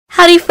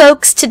Howdy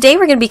folks, today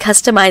we're going to be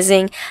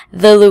customizing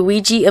the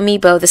Luigi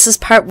Amiibo. This is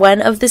part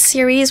 1 of the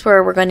series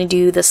where we're going to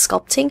do the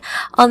sculpting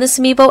on this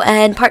Amiibo,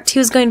 and part 2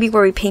 is going to be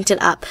where we paint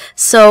it up.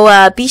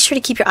 So be sure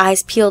to keep your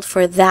eyes peeled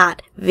for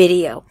that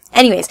video.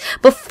 Anyways,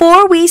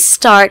 before we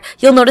start,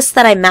 you'll notice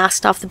that I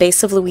masked off the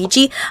base of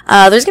Luigi.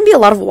 There's going to be a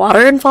lot of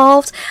water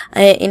involved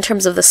in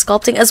terms of the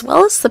sculpting as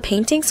well as the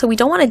painting, so we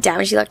don't want to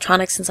damage the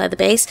electronics inside the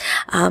base.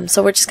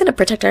 So we're just going to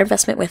protect our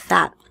investment with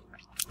that.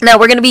 Now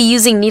we're going to be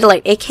using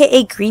Needlelight,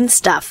 aka green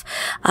stuff,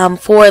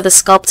 for the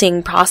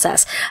sculpting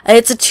process.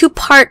 It's a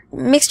 2-part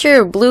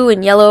mixture of blue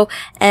and yellow,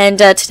 and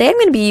today I'm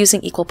going to be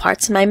using equal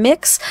parts in my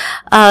mix,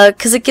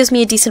 because it gives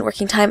me a decent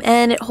working time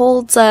and it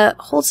holds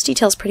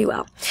details pretty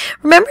well.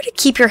 Remember to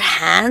keep your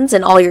hands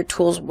and all your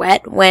tools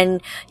wet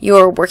when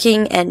you're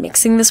working and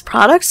mixing this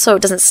product so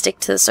it doesn't stick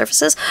to the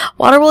surfaces.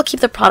 Water will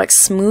keep the product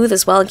smooth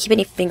as well and keep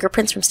any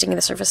fingerprints from sticking to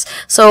the surface,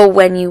 so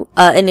when you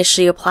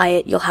initially apply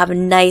it, you'll have a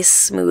nice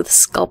smooth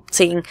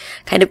sculpting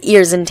kind of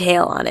ears and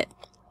tail on it.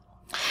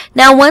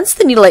 Now once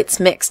the Needlelight's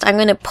mixed, I'm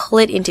going to pull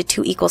it into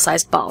 2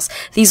 equal-sized balls.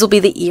 These will be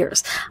the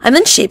ears. I'm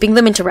then shaping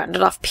them into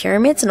rounded off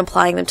pyramids and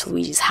applying them to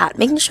Luigi's hat,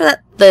 making sure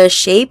that the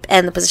shape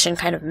and the position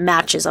kind of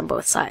matches on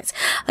both sides.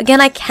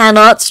 Again, I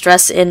cannot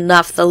stress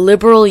enough the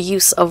liberal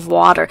use of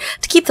water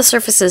to keep the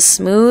surfaces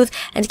smooth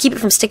and to keep it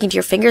from sticking to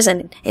your fingers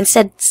and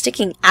instead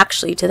sticking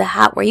actually to the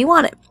hat where you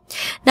want it.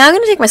 Now I'm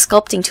going to take my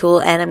sculpting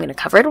tool and I'm going to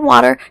cover it in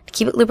water to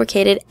keep it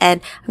lubricated, and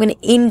I'm going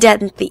to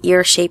indent the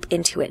ear shape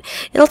into it.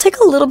 It'll take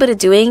a little bit of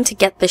doing to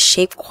get the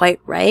shape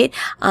quite right,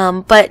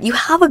 but you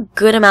have a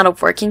good amount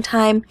of working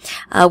time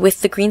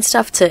with the green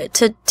stuff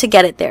to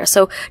get it there.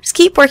 So just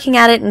keep working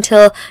at it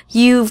until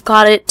you've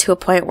got it to a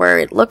point where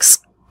it looks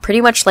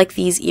pretty much like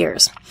these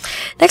ears.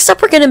 Next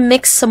up, we're going to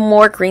mix some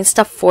more green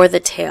stuff for the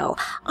tail.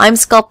 I'm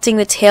sculpting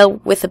the tail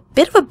with a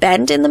bit of a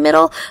bend in the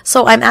middle,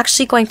 so I'm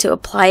actually going to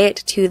apply it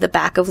to the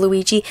back of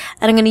Luigi,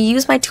 and I'm going to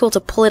use my tool to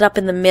pull it up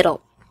in the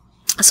middle,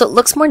 so it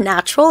looks more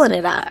natural and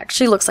it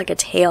actually looks like a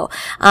tail.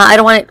 I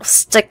don't want it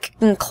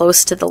sticking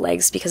close to the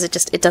legs because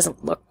it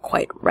doesn't look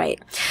quite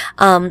right.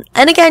 And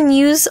again,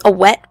 use a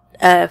wet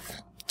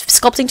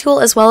sculpting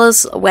tool as well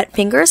as wet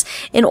fingers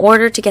in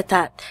order to get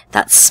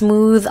that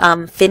smooth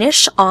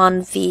finish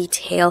on the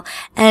tail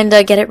and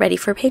get it ready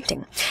for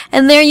painting.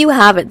 And there you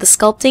have it. The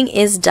sculpting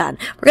is done.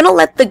 We're going to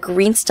let the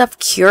green stuff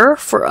cure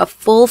for a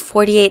full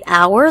 48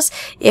 hours,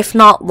 if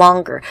not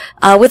longer.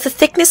 With the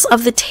thickness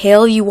of the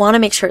tail, you want to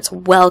make sure it's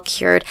well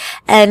cured,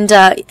 and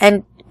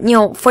you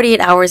know,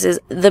 48 hours is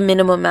the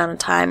minimum amount of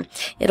time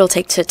it'll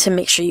take to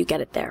make sure you get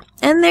it there.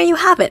 And there you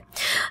have it.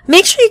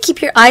 Make sure you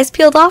keep your eyes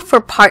peeled off for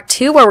part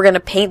 2 where we're going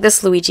to paint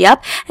this Luigi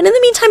up. And in the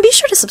meantime, be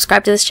sure to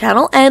subscribe to this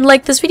channel and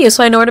like this video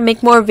so I know where to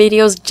make more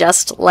videos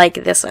just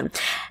like this one.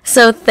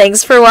 So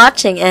thanks for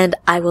watching, and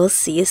I will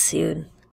see you soon.